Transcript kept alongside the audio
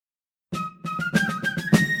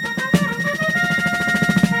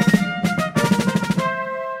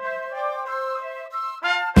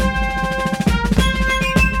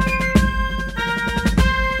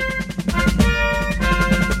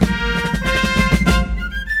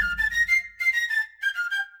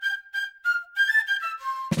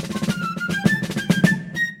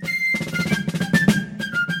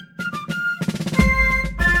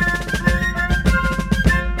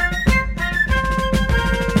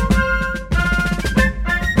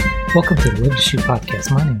Welcome to the Live to Shoot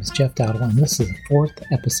podcast. My name is Jeff Dowdle, and this is the fourth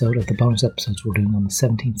episode of the bonus episodes we're doing on the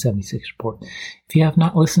 1776 report. If you have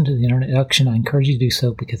not listened to the introduction, I encourage you to do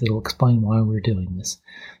so because it'll explain why we're doing this.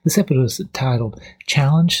 This episode is titled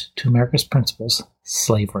Challenge to America's Principles,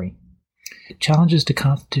 Slavery. Challenges to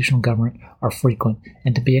constitutional government are frequent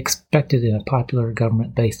and to be expected in a popular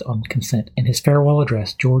government based on consent. In his farewell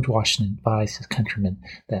address, George Washington advised his countrymen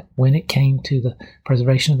that when it came to the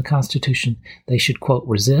preservation of the Constitution, they should, quote,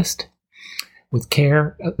 resist with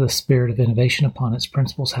care the spirit of innovation upon its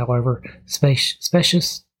principles, however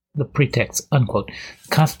specious the pretext, unquote.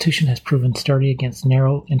 The Constitution has proven sturdy against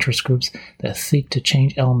narrow interest groups that seek to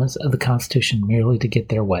change elements of the Constitution merely to get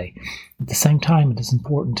their way. At the same time, it is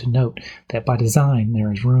important to note that by design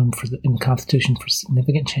there is room in the Constitution for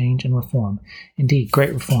significant change and reform. Indeed,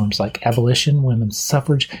 great reforms like abolition, women's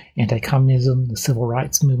suffrage, anti-communism, the civil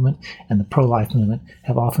rights movement, and the pro-life movement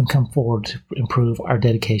have often come forward to improve our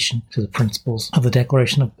dedication to the principles of the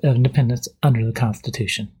Declaration of Independence under the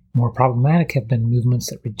Constitution. More problematic have been movements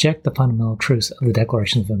that reject the fundamental truths of the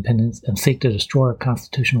Declaration of Independence and seek to destroy our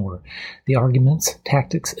constitutional order. The arguments,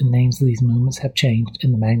 tactics, and names of these movements have changed,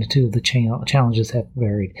 and the magnitude of the challenges have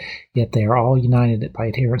varied, yet they are all united by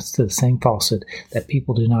adherence to the same falsehood that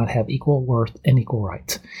people do not have equal worth and equal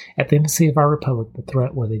rights. At the infancy of our republic, the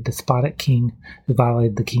threat was a despotic king who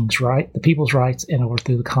violated the people's rights, and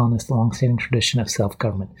overthrew the colonists' long-standing tradition of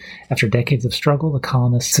self-government. After decades of struggle, the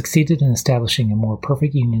colonists succeeded in establishing a more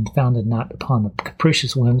perfect union founded not upon the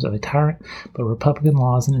capricious whims of a tyrant, but republican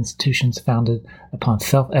laws and institutions founded upon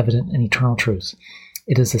self-evident and eternal truths.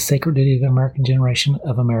 It is the sacred duty of the American generation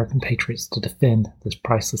of American patriots to defend this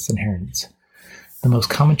priceless inheritance. The most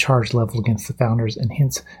common charge leveled against the founders, and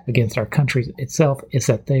hence against our country itself, is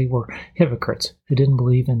that they were hypocrites who didn't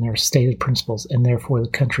believe in their stated principles, and therefore the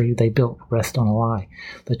country they built rests on a lie.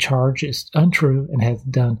 The charge is untrue and has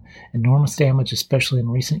done enormous damage, especially in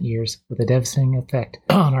recent years, with a devastating effect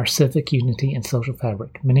on our civic unity and social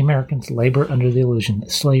fabric. Many Americans labor under the illusion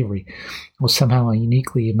that slavery was somehow a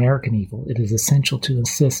uniquely American evil. It is essential to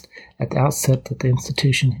insist at the outset that the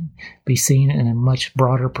institution be seen in a much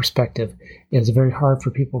broader perspective. It is very hard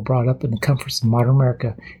for people brought up in the comforts of modern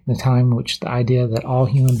America in a time in which the idea that all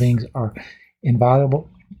human beings are inviolably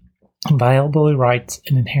rights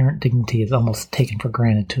and inherent dignity is almost taken for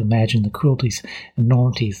granted, to imagine the cruelties and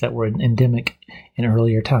enormities that were endemic in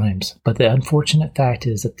earlier times. But the unfortunate fact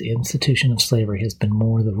is that the institution of slavery has been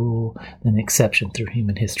more the rule than the exception through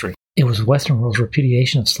human history. It was the Western world's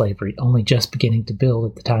repudiation of slavery, only just beginning to build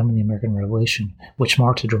at the time of the American Revolution, which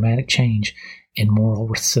marked a dramatic change in moral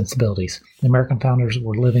sensibilities. The American founders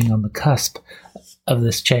were living on the cusp of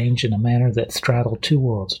this change in a manner that straddled two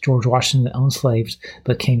worlds. George Washington owned slaves,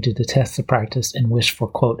 but came to detest the practice and wished for,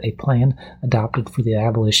 quote, a plan adopted for the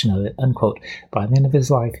abolition of it, unquote. By the end of his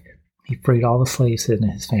life, he freed all the slaves in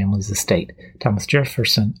his family's estate. Thomas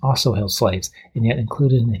Jefferson also held slaves, and yet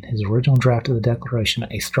included in his original draft of the Declaration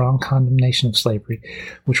a strong condemnation of slavery,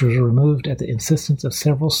 which was removed at the insistence of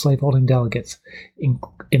several slaveholding delegates.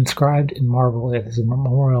 Inscribed in marble at his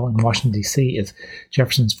memorial in Washington, D.C. is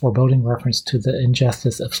Jefferson's foreboding reference to the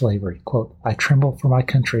injustice of slavery. Quote, I tremble for my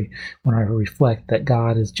country when I reflect that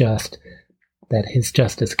God is just, that his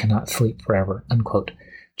justice cannot sleep forever, unquote.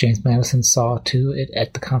 James Madison saw to it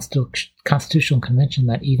at the Constitutional Convention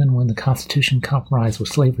that even when the Constitution compromised with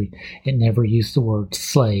slavery, it never used the word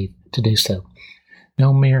slave to do so.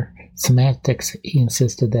 No mere semantics, he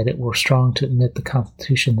insisted that it were strong to admit the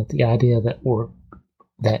Constitution that the idea that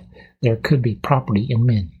there could be property in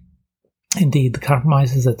men. Indeed, the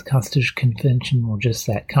compromises at the Constitutional Convention were just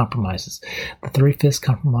that, compromises. The Three-Fifths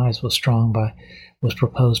Compromise was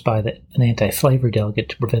proposed by an anti-slavery delegate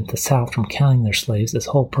to prevent the South from counting their slaves as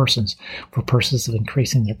whole persons for purposes of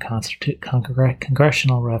increasing their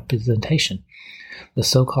congressional representation. The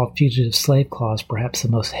so-called Fugitive Slave Clause, perhaps the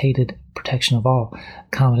most hated protection of all,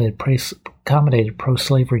 accommodated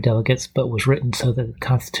pro-slavery delegates, but was written so that the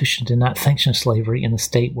Constitution did not sanction slavery in the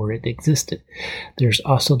state where it existed. There is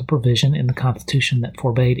also the provision in the Constitution that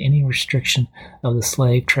forbade any restriction of the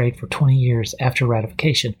slave trade for 20 years after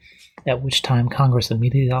ratification, at which time Congress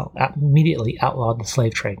immediately outlawed the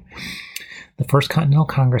slave trade. The First Continental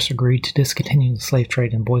Congress agreed to discontinue the slave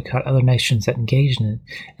trade and boycott other nations that engaged in it,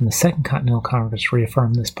 and the Second Continental Congress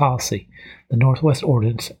reaffirmed this policy. The Northwest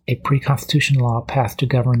Ordinance, a pre-constitutional law passed to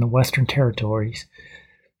govern the Western Territories,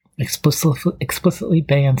 explicitly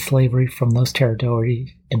banned slavery from those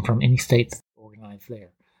territories and from any states organized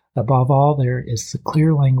there. Above all, there is the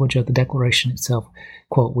clear language of the Declaration itself,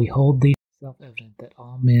 quote, we hold these self-evident that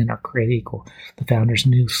all men are created equal. The founders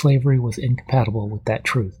knew slavery was incompatible with that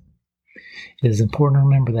truth. It is important to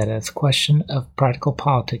remember that as a question of practical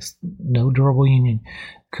politics, no durable union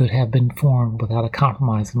could have been formed without a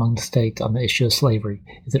compromise among the states on the issue of slavery.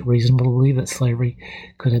 Is it reasonable to believe that slavery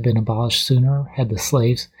could have been abolished sooner had the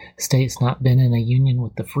slave states not been in a union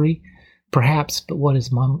with the free? Perhaps, but what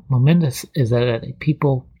is momentous is that a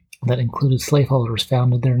people that included slaveholders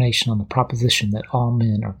founded their nation on the proposition that all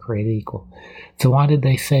men are created equal. So why did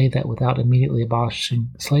they say that without immediately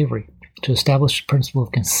abolishing slavery? To establish the principle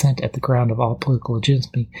of consent at the ground of all political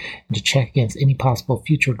legitimacy, and to check against any possible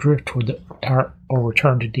future drift toward or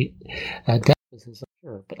return to deficits,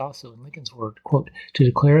 but also, in Lincoln's word, quote, to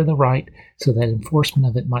declare the right so that enforcement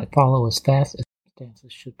of it might follow as fast as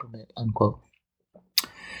circumstances should permit, unquote.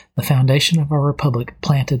 The foundation of our republic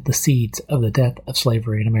planted the seeds of the death of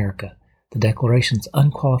slavery in America. The Declaration's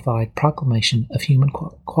unqualified proclamation of human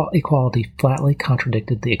equality flatly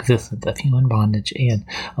contradicted the existence of human bondage and,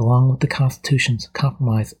 along with the Constitution's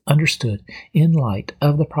compromise understood in light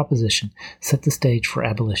of the proposition, set the stage for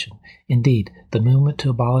abolition. Indeed, the movement to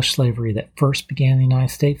abolish slavery that first began in the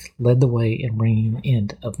United States led the way in bringing an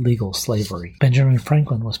end of legal slavery. Benjamin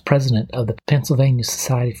Franklin was president of the Pennsylvania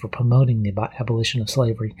Society for Promoting the Abolition of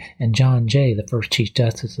Slavery, and John Jay, the first Chief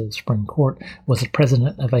Justice of the Supreme Court, was the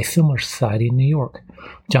president of a similar society in New York.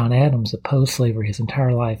 John Adams opposed slavery his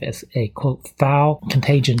entire life as a, quote, foul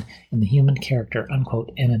contagion in the human character,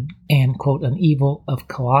 unquote, and quote, an evil of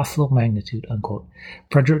colossal magnitude, unquote.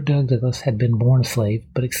 Frederick Douglass had been born a slave,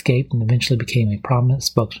 but escaped and eventually became a prominent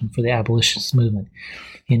spokesman for the abolitionist movement.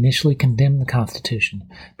 He initially condemned the Constitution,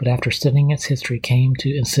 but after studying its history came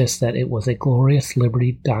to insist that it was a glorious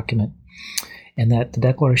liberty document, and that the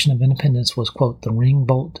Declaration of Independence was, quote, the ring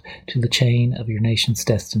bolt to the chain of your nation's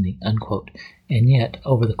destiny, unquote. And yet,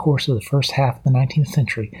 over the course of the first half of the 19th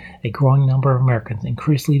century, a growing number of Americans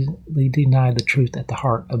increasingly denied the truth at the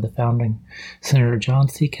heart of the founding. Senator John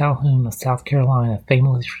C. Calhoun of South Carolina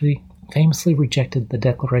famously rejected the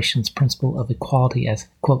Declaration's principle of equality as,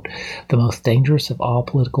 quote, the most dangerous of all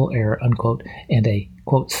political error, unquote, and a,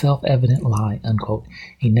 quote, self-evident lie, unquote.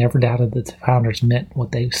 He never doubted that the founders meant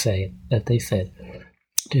what they said.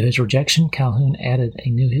 To his rejection, Calhoun added a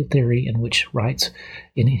new theory in which rights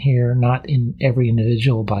inhere not in every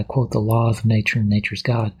individual by, quote, the laws of nature and nature's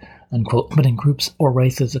God, unquote, but in groups or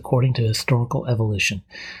races according to historical evolution.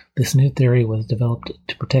 This new theory was developed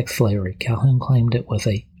to protect slavery. Calhoun claimed it was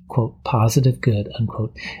a, quote, positive good,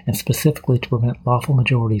 unquote, and specifically to prevent lawful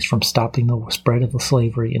majorities from stopping the spread of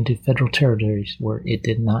slavery into federal territories where it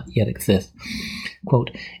did not yet exist.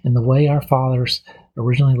 Quote, in the way our fathers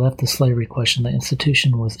originally left the slavery question, the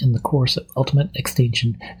institution was in the course of ultimate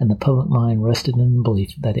extinction, and the public mind rested in the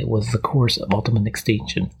belief that it was the course of ultimate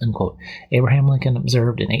extinction, unquote. Abraham Lincoln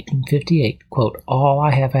observed in 1858, quote, all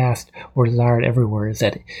I have asked or desired everywhere is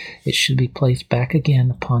that it should be placed back again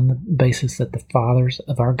upon the basis that the fathers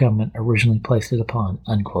of our government originally placed it upon,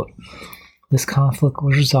 unquote. This conflict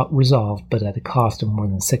was resolved, but at a cost of more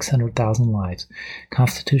than 600,000 lives.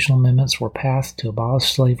 Constitutional amendments were passed to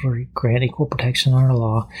abolish slavery, grant equal protection under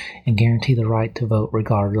law, and guarantee the right to vote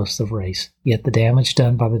regardless of race. Yet the damage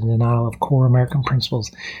done by the denial of core American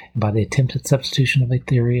principles and by the attempted substitution of a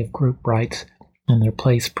theory of group rights in their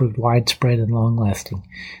place proved widespread and long-lasting.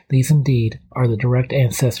 These, indeed, are the direct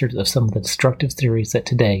ancestors of some of the destructive theories that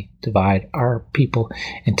today divide our people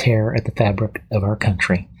and tear at the fabric of our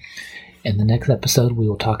country. In the next episode, we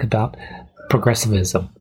will talk about progressivism.